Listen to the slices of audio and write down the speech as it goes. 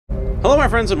Hello my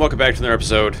friends and welcome back to another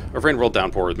episode of Rain World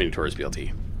Downpour with me, Notorious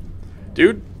BLT.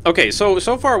 Dude, okay, so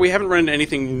far we haven't run into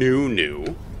anything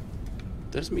new.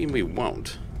 Doesn't mean we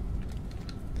won't.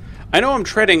 I know I'm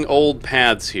treading old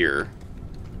paths here.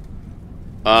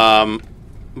 But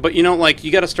you know, like,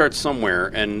 you gotta start somewhere,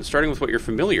 and starting with what you're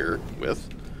familiar with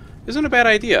isn't a bad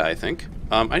idea, I think.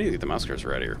 I need to get the mouse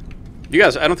cursor out of here. You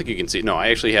guys, I don't think you can see. No, I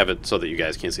actually have it so that you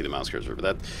guys can't see the mouse cursor,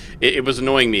 but it was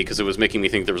annoying me because it was making me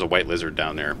think there was a white lizard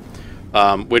down there.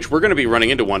 Which we're going to be running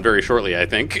into one very shortly, I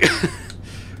think.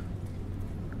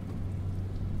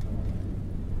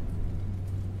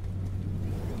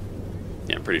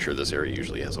 Yeah, I'm pretty sure this area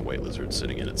usually has a white lizard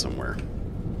sitting in it somewhere.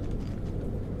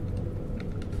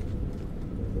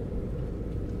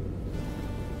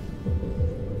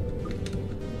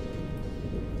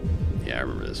 Yeah, I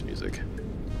remember this music.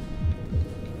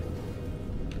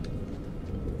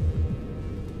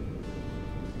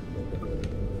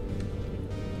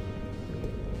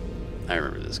 I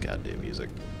remember this goddamn music.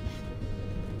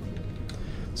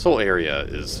 This whole area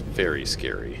is very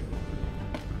scary.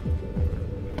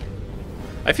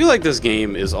 I feel like this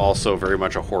game is also very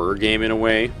much a horror game in a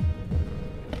way.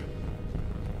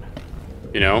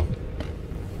 You know?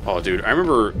 Oh, dude, I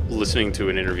remember listening to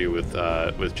an interview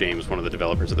with James, one of the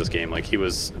developers of this game. Like, he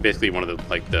was basically one of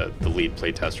the lead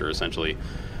playtester, essentially.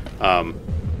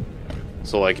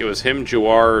 So, like, it was him,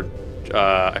 Jawar,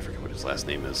 I forget what his last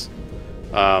name is.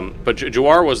 But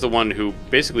Jawar was the one who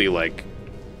basically, like,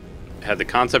 had the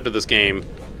concept of this game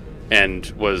and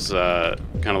was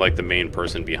kind of like the main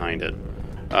person behind it.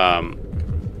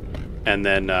 And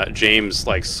then James,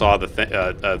 like, saw the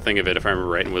thing of it, if I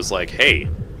remember right, and was like, hey,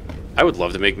 I would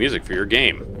love to make music for your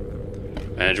game.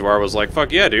 And Jawar was like,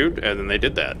 fuck yeah, dude. And then they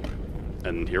did that.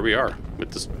 And here we are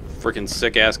with this freaking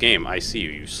sick-ass game. I see you,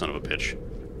 you son of a bitch.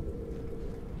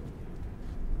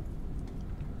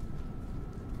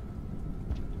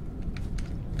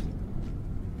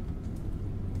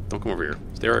 Don't come over here.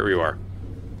 Stay right where you are.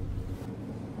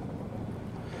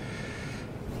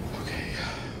 Okay.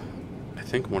 I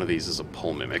think one of these is a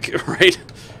pole mimic, right?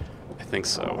 I think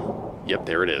so. Yep,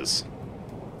 there it is.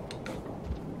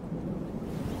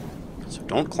 So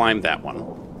don't climb that one.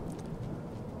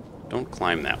 Don't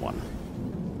climb that one.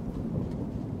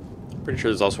 Pretty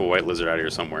sure there's also a white lizard out here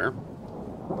somewhere.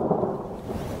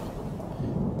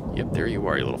 Yep, there you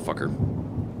are, you little fucker.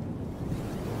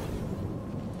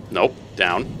 Nope,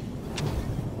 down.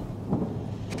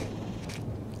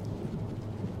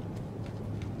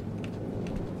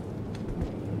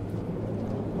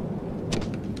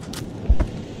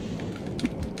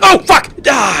 Oh, fuck!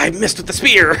 Ah, I missed with the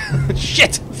spear!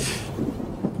 Shit!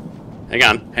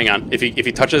 Hang on. If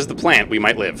he touches the plant, we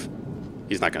might live.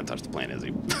 He's not gonna touch the plant, is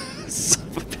he? Son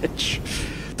of a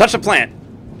bitch. Touch the plant!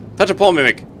 Touch a pole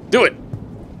mimic! Do it!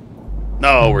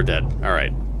 No, we're dead.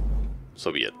 Alright.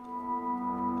 So be it.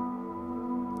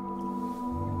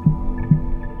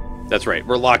 That's right,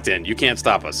 we're locked in. You can't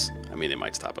stop us. I mean, they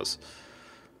might stop us.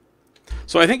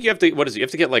 So I think you have to, what is it? You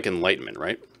have to get, like, enlightenment,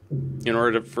 right? In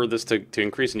order for this to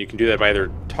increase, and you can do that by either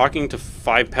talking to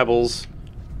 5 pebbles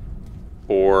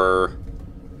or...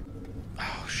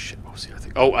 Oh, shit, what was the other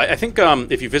thing? Oh, I think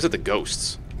if you visit the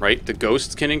ghosts, right? The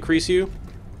ghosts can increase you.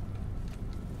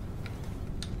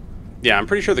 Yeah, I'm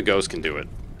pretty sure the ghosts can do it.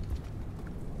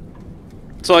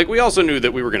 So, like, we also knew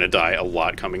that we were going to die a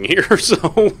lot coming here,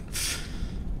 so...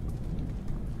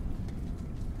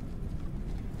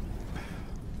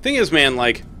 Thing is, man,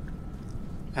 like...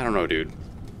 I don't know, dude.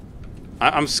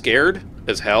 I'm scared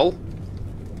as hell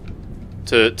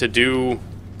to do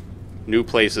new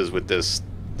places with this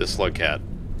Slugcat.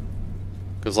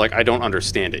 Because, like, I don't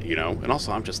understand it, you know? And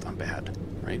also, I'm bad,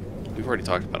 right? We've already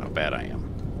talked about how bad I am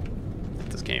at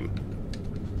this game.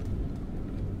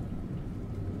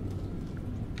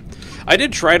 I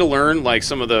did try to learn, like,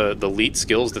 some of the elite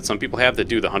skills that some people have that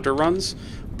do the hunter runs,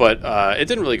 but it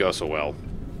didn't really go so well,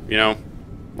 you know?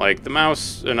 Like, the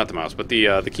mouse, not the mouse, but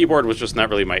the keyboard was just not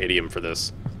really my idiom for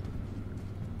this.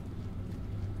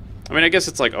 I mean, I guess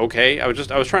it's, like, okay. I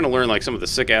was trying to learn, like, some of the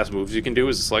sick-ass moves you can do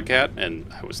as a Slugcat, and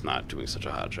I was not doing such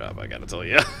a hot job, I gotta tell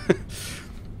you.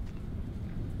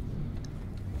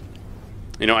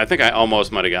 You know, I think I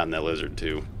almost might have gotten that lizard,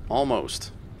 too.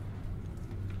 Almost.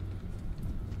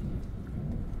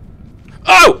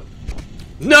 Oh!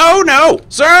 No, no!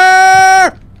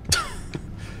 Sir!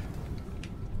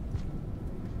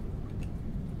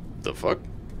 The fuck?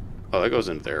 Oh, that goes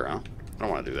in there, huh? I don't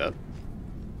want to do that.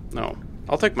 No.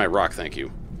 I'll take my rock, thank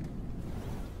you.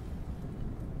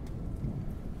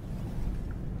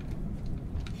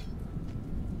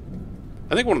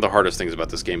 I think one of the hardest things about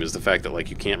this game is the fact that, like,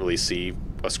 you can't really see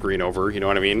a screen over, you know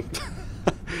what I mean?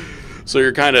 So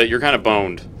you're kind of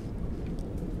boned.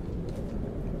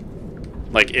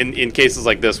 Like in cases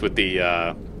like this with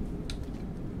the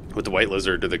white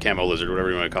lizard or the camo lizard,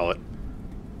 whatever you want to call it.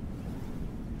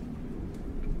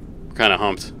 We're kind of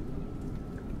humped.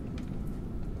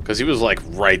 Because he was like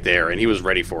right there and he was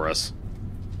ready for us.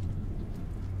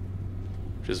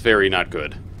 Which is very not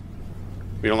good.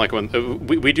 We don't like when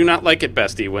we do not like it,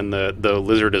 bestie, when the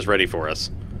lizard is ready for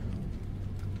us.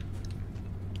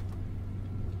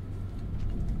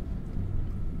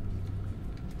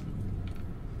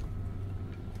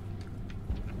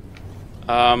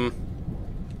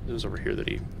 It was over here that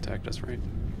he attacked us, right?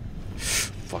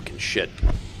 Fucking shit.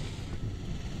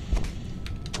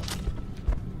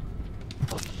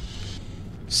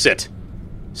 Sit.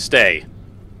 Stay.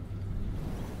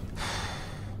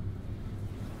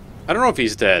 I don't know if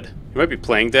he's dead. He might be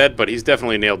playing dead, but he's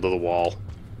definitely nailed to the wall.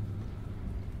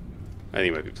 I think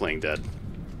he might be playing dead.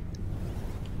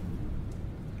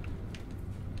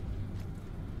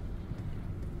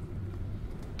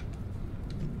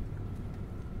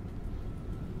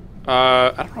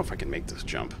 I don't know if I can make this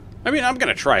jump. I mean, I'm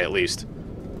gonna try at least.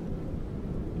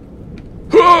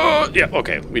 Yeah,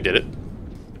 okay, we did it.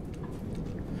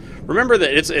 Remember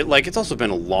that it's also been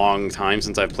a long time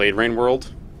since I've played Rain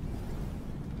World.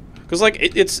 Because, like,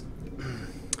 it's...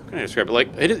 How can I describe it? Like,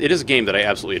 it is a game that I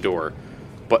absolutely adore.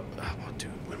 But, oh, dude,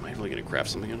 when am I really going to craft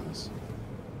something out of this?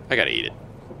 I gotta eat it.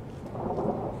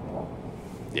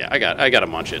 Yeah, I gotta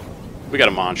munch it. We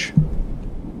gotta munch.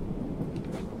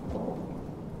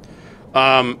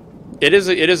 It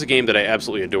is a game that I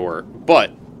absolutely adore,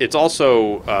 but it's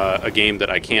also a game that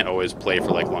I can't always play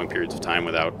for, like, long periods of time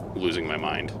without losing my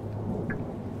mind.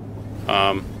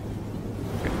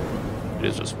 It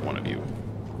is just one of you.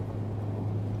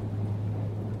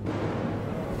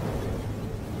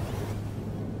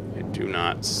 Do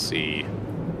not see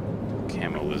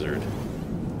camo lizard.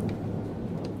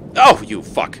 Oh, you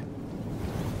fuck.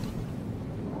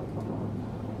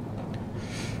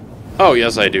 Oh,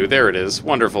 yes, I do. There it is.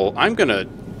 Wonderful. I'm gonna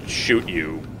shoot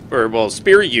you. Or, well,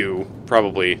 spear you,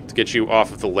 probably, to get you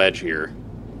off of the ledge here.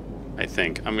 I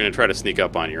think. I'm gonna try to sneak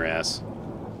up on your ass.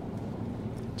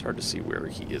 It's hard to see where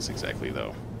he is exactly,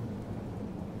 though.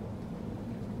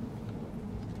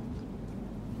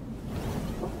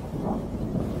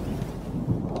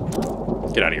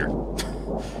 Get out of here.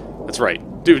 That's right.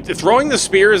 Dude, throwing the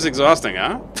spear is exhausting,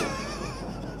 huh?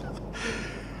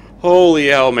 Holy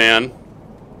hell, man.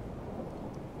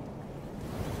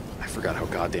 I forgot how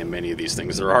goddamn many of these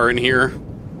things there are in here.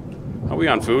 Are we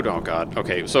on food? Oh, God.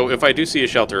 Okay, so if I do see a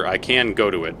shelter, I can go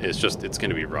to it. It's just, it's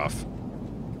gonna be rough.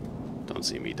 Don't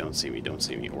see me, don't see me, don't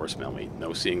see me, or smell me.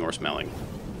 No seeing or smelling.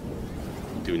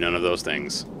 Do none of those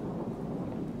things.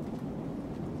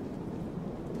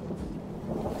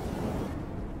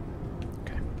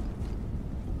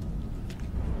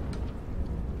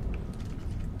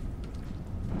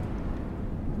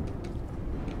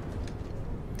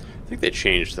 I think they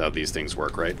changed how these things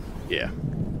work, right? Yeah.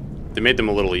 They made them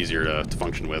a little easier to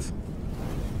function with.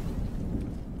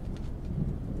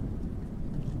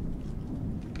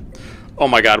 Oh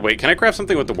my god, wait, can I craft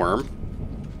something with the worm?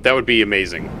 That would be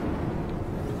amazing.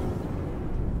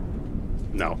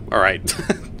 No, alright.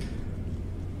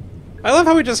 I love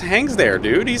how he just hangs there,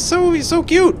 dude. He's so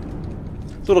cute.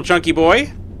 Little chunky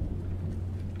boy.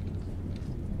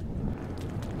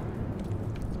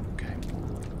 Okay.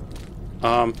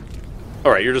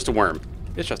 Alright, you're just a worm.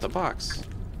 It's just a box.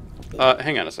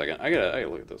 Hang on a second. I gotta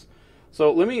look at this.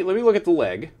 So let me look at the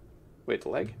leg. Wait, the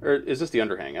leg? Or is this the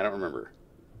underhang? I don't remember.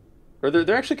 Or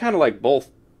they're actually kind of like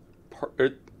both. I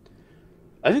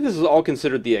think this is all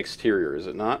considered the exterior, is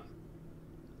it not?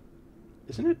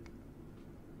 Isn't it?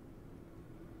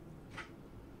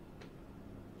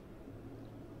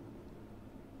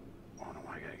 Oh no,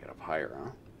 I gotta get up higher,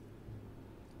 huh?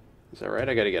 Is that right?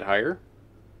 I gotta get higher?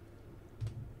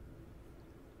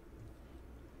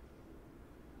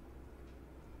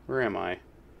 Where am I? I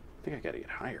think I gotta get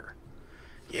higher.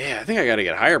 Yeah, I think I gotta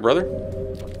get higher, brother.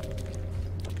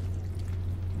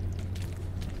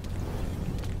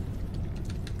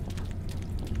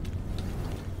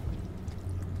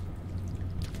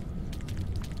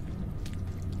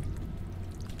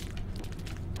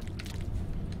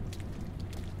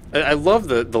 I love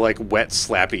the like wet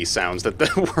slappy sounds that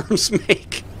the worms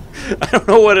make. I don't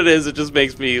know what it is. It just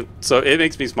makes me it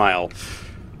makes me smile.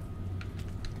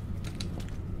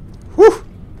 Whew.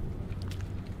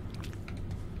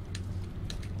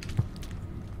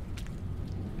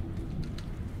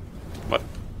 What?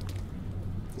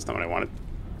 That's not what I wanted.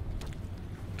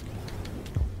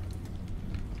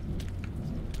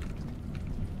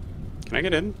 Can I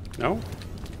get in? No?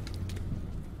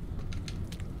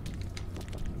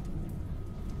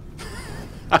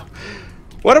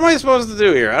 What am I supposed to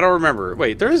do here? I don't remember.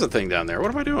 Wait, there is a thing down there.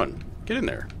 What am I doing? Get in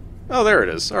there. Oh, there it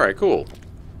is. Alright, cool.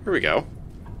 Here we go.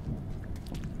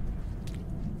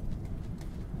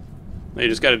 Now you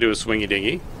just gotta do a swingy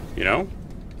dingy, you know?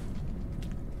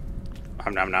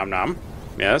 Nom nom nom nom.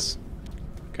 Yes.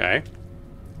 Okay.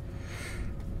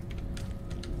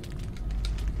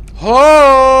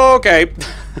 Oh, okay.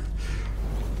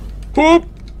 Whoop.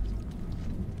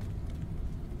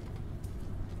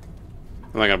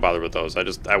 I'm not gonna bother with those.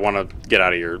 I want to get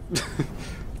out of here.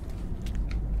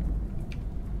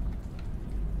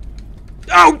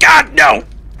 Oh God, no!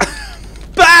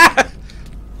 Bah!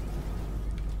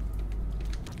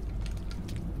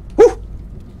 Whew.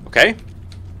 Okay,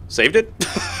 saved it.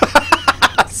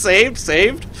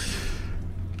 Saved.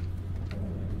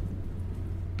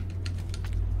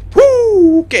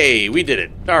 Whoo! Okay, we did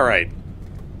it. All right.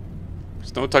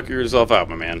 Just don't tucker yourself out,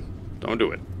 my man. Don't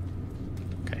do it.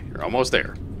 Okay, you're almost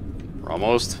there. We're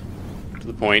almost to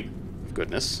the point of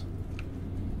goodness.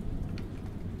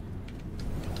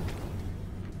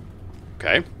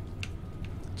 Okay.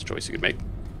 It's a choice you could make.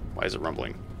 Why is it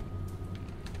rumbling?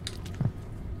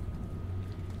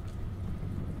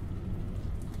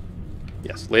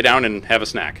 Yes, lay down and have a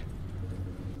snack.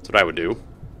 That's what I would do.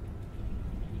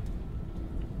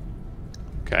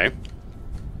 Okay.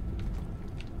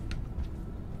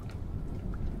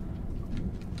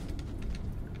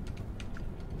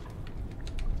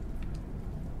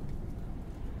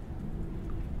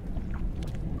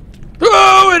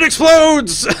 Oh, it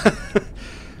explodes!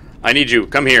 I need you.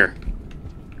 Come here.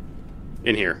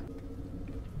 In here.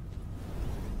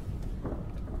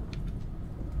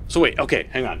 So wait, okay,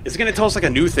 hang on. Is it going to tell us like a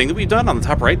new thing that we've done on the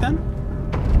top right then?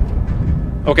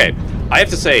 Okay, I have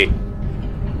to say,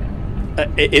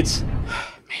 it's...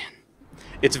 Man.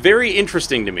 It's very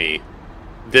interesting to me,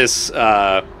 this,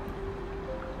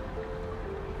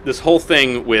 this whole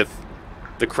thing with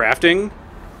the crafting.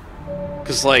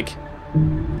 Because, like,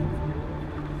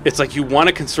 it's like you want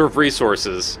to conserve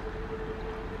resources,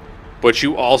 but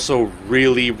you also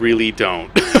really, really don't.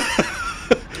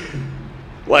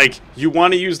 Like, you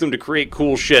want to use them to create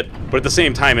cool shit, but at the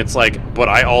same time, it's like, but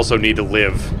I also need to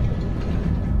live.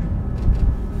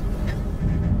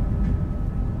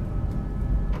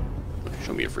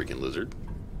 Show me a freaking lizard.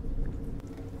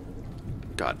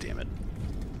 God damn it.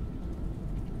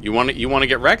 You want to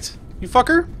get wrecked? You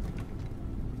fucker?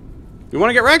 You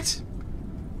want to get wrecked?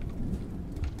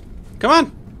 Come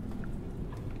on.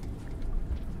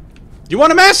 You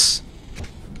want to mess?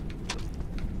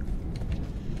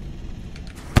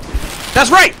 That's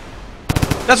right!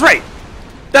 That's right!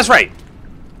 That's right!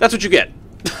 That's what you get.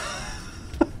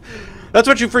 That's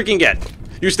what you freaking get.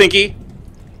 You stinky.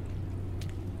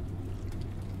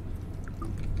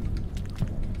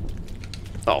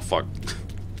 Oh, fuck.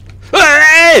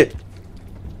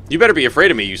 You better be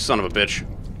afraid of me, you son of a bitch.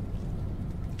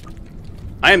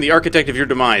 I am the architect of your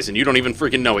demise, and you don't even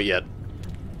freaking know it yet.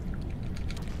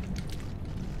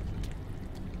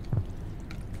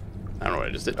 I don't know what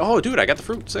I just did. Oh, dude, I got the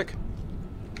fruit. Sick.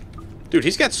 Dude,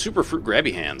 he's got super fruit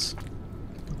grabby hands.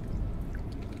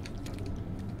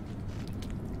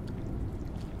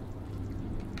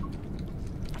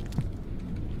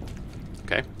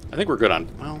 Okay. I think we're good on...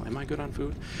 Well, am I good on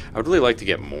food? I would really like to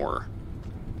get more.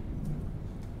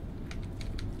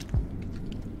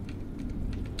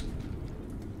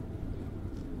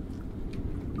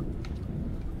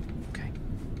 Okay.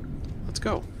 Let's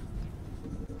go.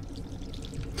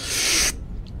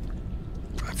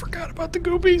 I forgot about the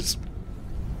goopies.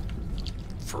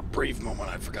 For a brief moment,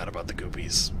 I forgot about the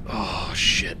goopies. Oh,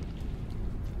 shit.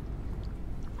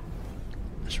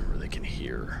 I just remember they can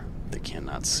hear. They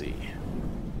cannot see.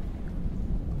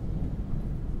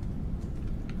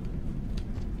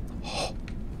 Oh.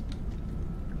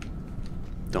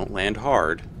 Don't land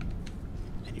hard,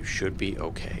 and you should be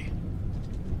okay.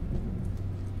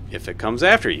 If it comes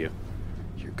after you,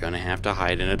 you're gonna have to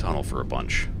hide in a tunnel for a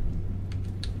bunch.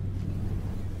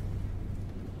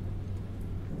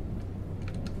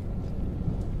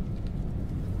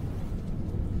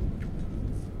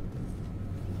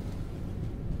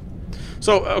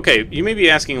 So, okay, you may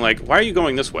be asking, like, why are you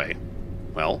going this way?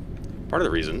 Well, part of the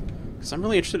reason, because I'm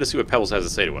really interested to see what Pebbles has to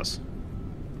say to us.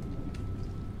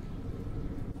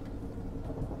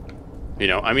 You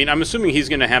know, I mean, I'm assuming he's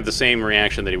going to have the same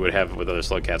reaction that he would have with other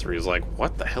Slugcats, where he's like,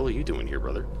 what the hell are you doing here,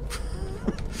 brother?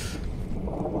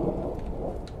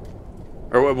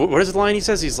 Or what is the line he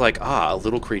says? He's like, ah, a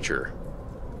little creature.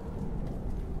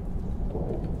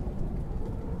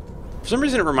 For some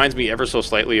reason, it reminds me ever so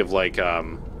slightly of, like,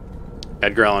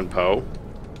 Edgar Allan Poe.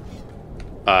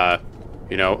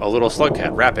 You know, a little slugcat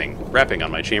rapping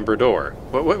on my chamber door.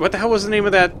 What the hell was the name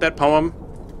of that poem?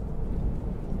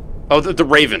 Oh, the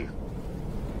Raven.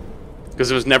 Because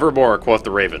it was nevermore, quoth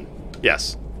the Raven.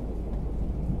 Yes.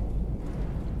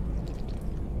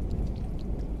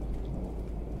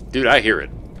 Dude, I hear it.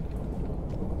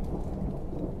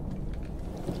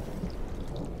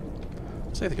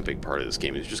 So I think a big part of this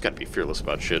game is you just gotta be fearless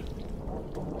about shit.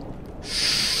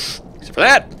 Except for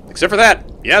that! Except for that!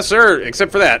 Yes, sir!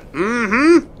 Except for that!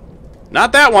 Mm-hmm!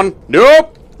 Not that one!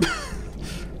 Nope!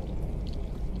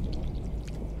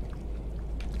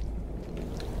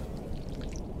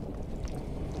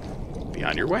 Be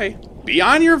on your way. Be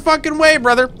on your fucking way,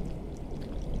 brother!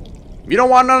 You don't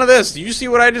want none of this. You see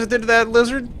what I just did to that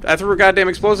lizard? I threw a goddamn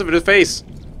explosive in his face.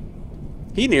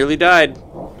 He nearly died.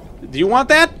 Do you want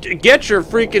that? Get your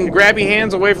freaking grabby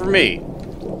hands away from me.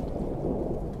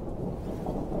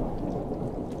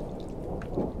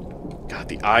 God,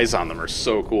 the eyes on them are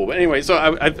so cool. But anyway, so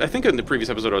I think in the previous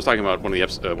episode I was talking about one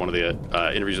of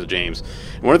the interviews with James.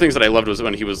 And one of the things that I loved was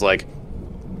when he was like,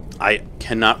 I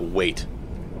cannot wait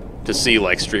to see,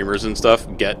 like, streamers and stuff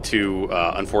get to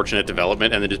unfortunate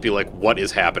development and then just be like, what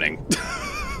is happening?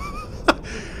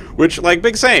 Which, like,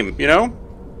 big same, you know?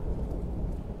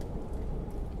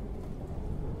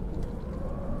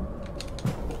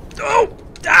 Oh!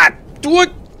 Ah! Do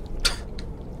it!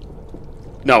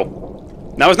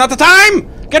 No. Now is not the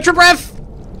time! Get your breath!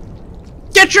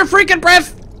 Get your freaking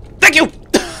breath! Thank you!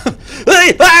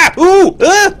 Ah! Ooh!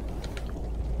 Ah!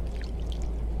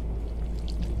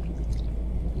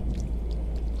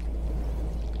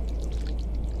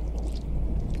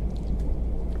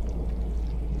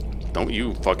 Don't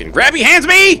you fucking grabby hands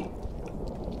me!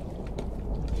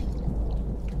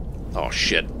 Oh,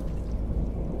 shit.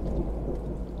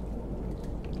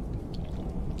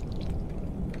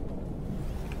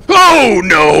 Oh,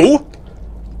 no!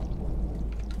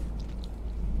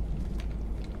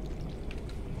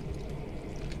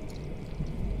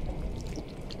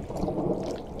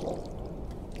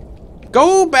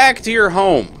 Go back to your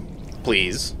home,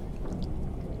 please.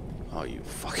 Oh, you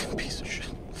fucking piece of shit.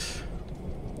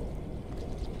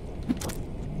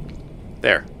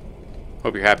 There.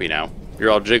 Hope you're happy now. You're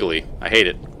all jiggly. I hate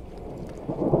it.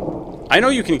 I know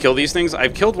you can kill these things.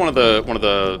 I've killed one of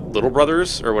the little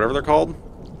brothers or whatever they're called.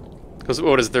 Because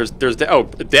what is there's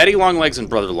Daddy Longlegs and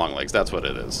Brother Longlegs. That's what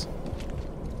it is.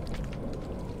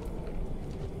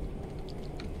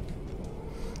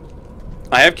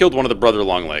 I have killed one of the Brother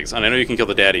Longlegs, and I know you can kill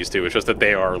the daddies too. It's just that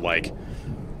they are like,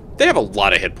 they have a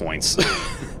lot of hit points.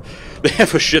 They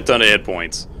have a shit ton of hit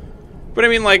points. But I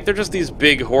mean, like, they're just these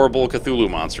big, horrible Cthulhu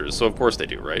monsters, so of course they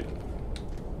do, right?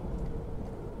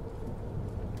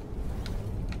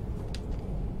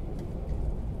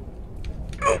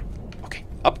 Oh, okay,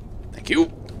 up. Thank you.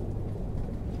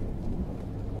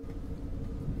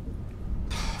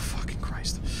 Oh, fucking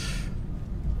Christ.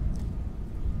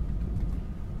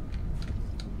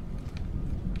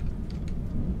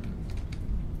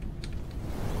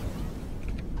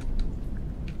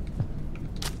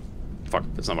 Fuck,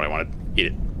 that's not what I wanted. Eat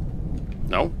it.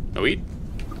 No? No eat?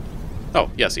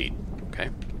 Oh, yes, eat. Okay.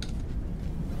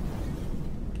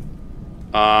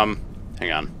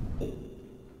 Hang on.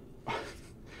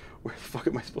 Where the fuck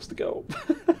am I supposed to go?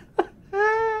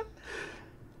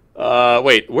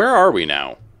 Wait, where are we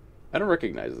now? I don't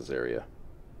recognize this area.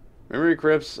 Memory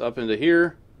crypts up into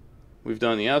here. We've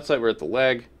done the outside, we're at the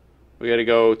leg. We gotta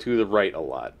go to the right a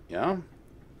lot, yeah?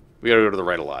 We gotta go to the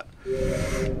right a lot.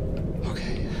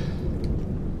 Okay.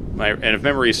 And if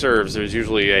memory serves, there's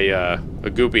usually a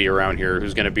goopy around here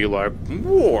who's gonna be like,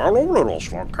 "Whoa, hello, little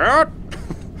Slugcat.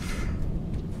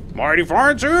 Mighty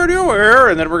fine seeing you here."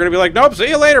 And then we're gonna be like, "Nope, see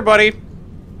you later, buddy."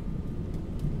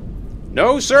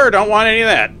 No, sir, don't want any of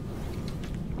that.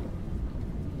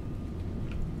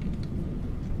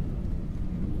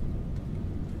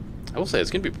 I will say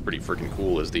it's gonna be pretty freaking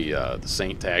cool as the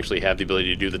Saint to actually have the ability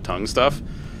to do the tongue stuff,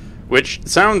 which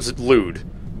sounds lewd,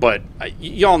 but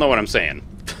y'all know what I'm saying.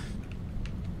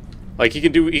 Like he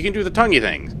can do the tonguey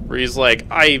thing where he's like,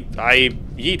 I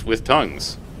yeet with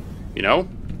tongues, you know.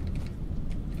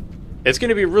 It's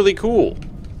gonna be really cool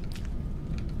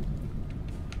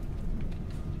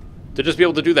to just be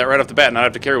able to do that right off the bat and not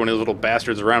have to carry one of those little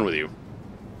bastards around with you.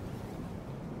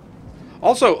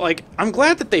 Also, like, I'm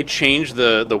glad that they changed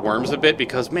the worms a bit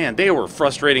because, man, they were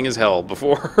frustrating as hell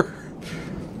before.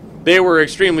 They were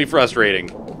extremely frustrating.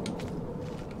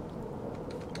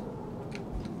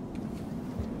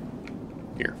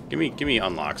 Here, give me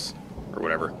unlocks or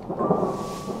whatever.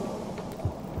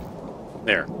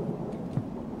 There.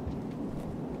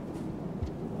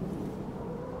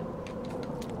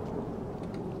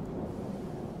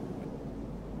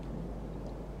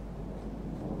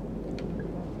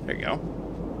 There you go.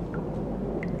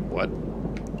 What?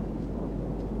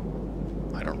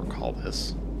 I don't recall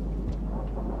this.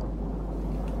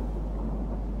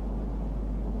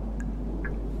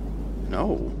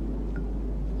 No.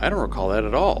 I don't recall that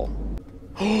at all.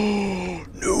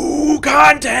 New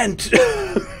content!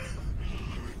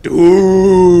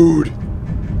 Dude!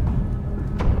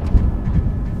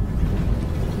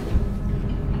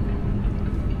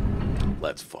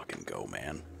 Let's fucking go,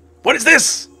 man. What is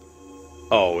this?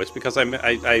 Oh, it's because I...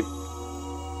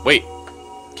 Wait.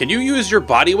 Can you use your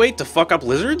body weight to fuck up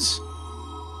lizards?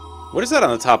 What is that on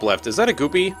the top left? Is that a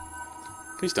goopy?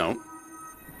 Please don't.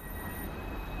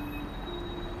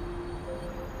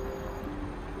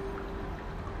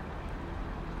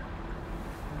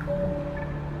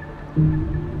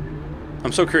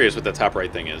 I'm so curious what that top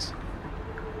right thing is.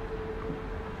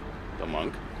 The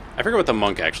monk? I forget what the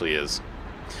monk actually is.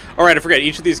 Alright, I forget.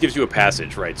 Each of these gives you a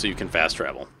passage, right? So you can fast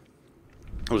travel.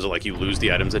 Was it like you lose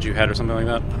the items that you had or something like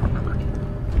that? I don't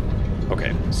remember.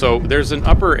 Okay, so there's an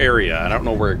upper area. I don't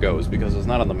know where it goes because it's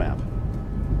not on the map.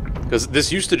 Because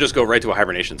this used to just go right to a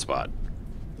hibernation spot.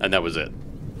 And that was it.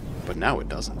 But now it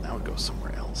doesn't. Now it goes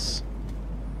somewhere else.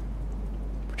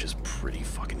 Which is pretty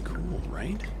fucking cool,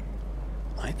 right?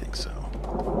 I think so.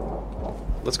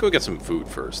 Let's go get some food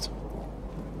first.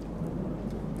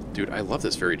 Dude, I love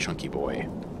this very chunky boy.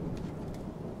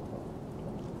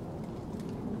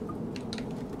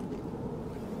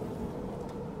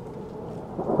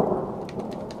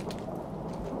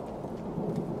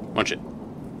 Munch it.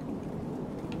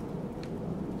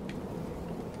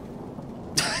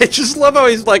 I just love how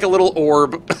he's like a little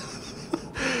orb.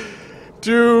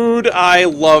 Dude, I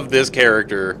love this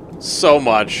character so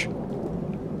much.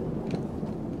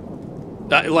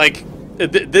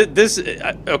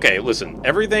 Okay, listen.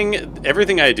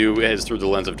 Everything I do is through the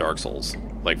lens of Dark Souls,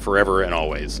 like forever and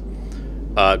always,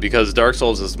 because Dark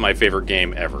Souls is my favorite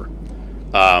game ever.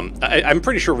 I'm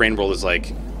pretty sure Rain World is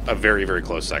like a very, very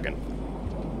close second.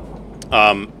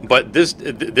 But this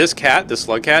cat, this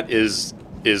Slugcat, is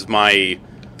my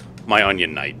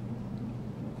Onion Knight.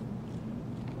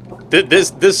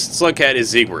 This Slugcat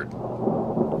is Siegward,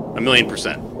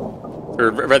 1,000,000%,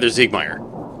 or rather Siegmeyer.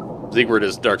 Siegward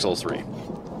is Dark Souls 3.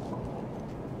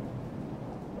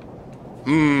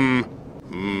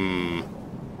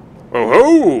 Oh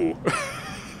ho!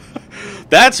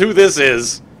 That's who this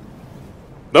is.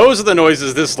 Those are the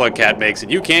noises this Slugcat makes, and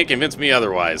you can't convince me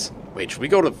otherwise. Wait, should we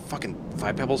go to fucking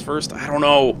Five Pebbles first? I don't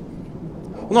know.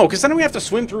 Well, no, because then we have to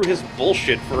swim through his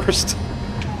bullshit first.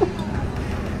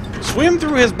 Swim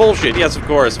through his bullshit. Yes, of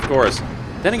course, of course.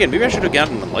 Then again, maybe I should have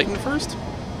gotten Enlightened first?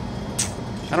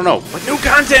 I don't know. But new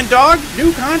content, dog!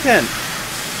 New content!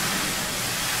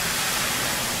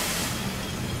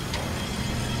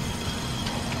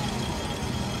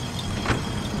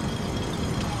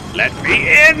 Let me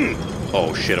in!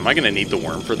 Oh shit, am I gonna need the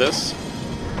worm for this?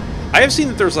 I have seen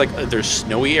that there's like, there's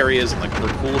snowy areas and like other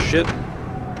cool shit.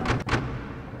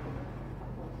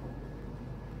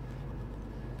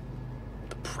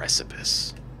 The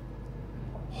precipice.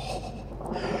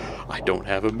 Oh, I don't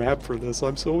have a map for this,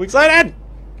 I'm so excited!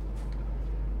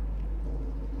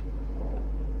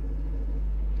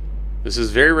 This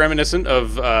is very reminiscent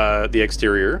of the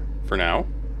exterior, for now.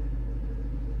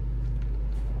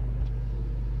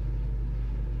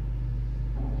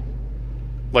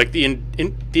 Like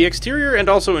the exterior and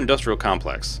also industrial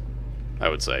complex, I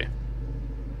would say.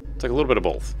 It's like a little bit of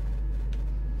both.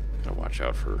 Gotta watch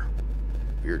out for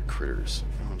weird critters,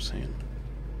 you know what I'm saying?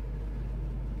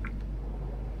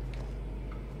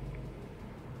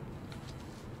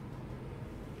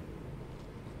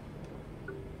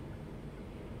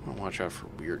 Watch out for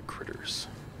weird critters,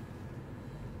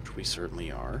 which we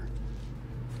certainly are.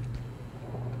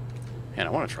 And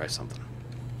I want to try something.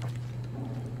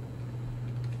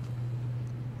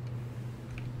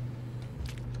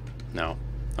 No.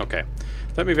 Okay.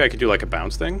 Thought maybe I could do like a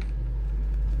bounce thing.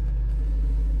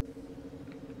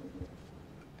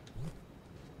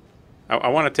 I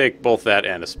want to take both that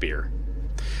and a spear.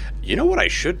 You know what I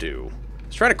should do?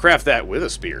 Let's try to craft that with a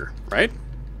spear, right?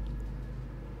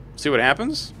 See what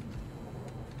happens?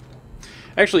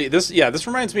 Actually, this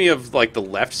reminds me of like the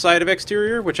left side of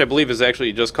exterior, which I believe is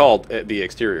actually just called the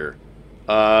exterior.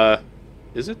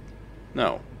 Is it?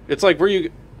 No. It's like where you...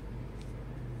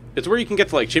 It's where you can get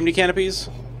to like chimney canopies.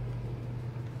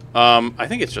 I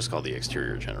think it's just called the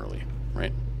exterior generally,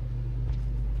 right?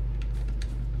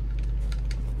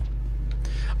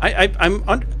 I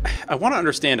want to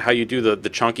understand how you do the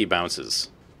chonky bounces.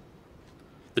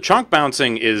 The chonk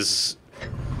bouncing is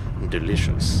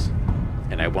delicious,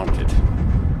 and I want it.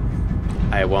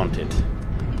 I want it.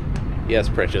 Yes,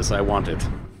 precious, I want it.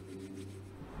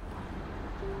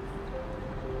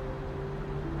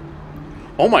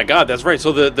 Oh my God, that's right.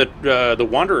 So the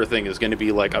Wanderer thing is going to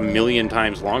be like 1,000,000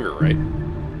 times longer, right?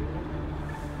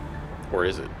 Or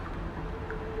is it?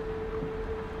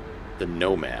 The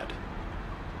Nomad.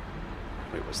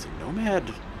 Wait, was the Nomad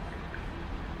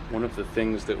one of the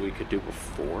things that we could do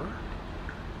before?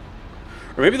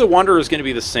 Or maybe the Wanderer is going to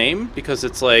be the same because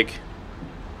it's like...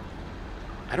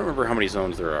 I don't remember how many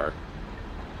zones there are.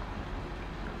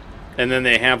 And then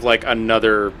they have like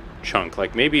another chunk.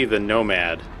 Like maybe the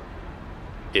Nomad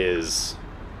is...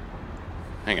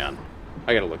 Hang on.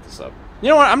 I gotta look this up. You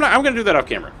know what? I'm gonna do that off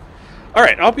camera.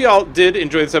 Alright, I hope you all did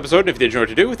enjoy this episode. And if you did, you know what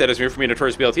to do. That is me for me,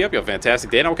 Notorious BLT. Hope you have a fantastic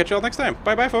day, and I will catch you all next time.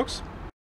 Bye-bye, folks.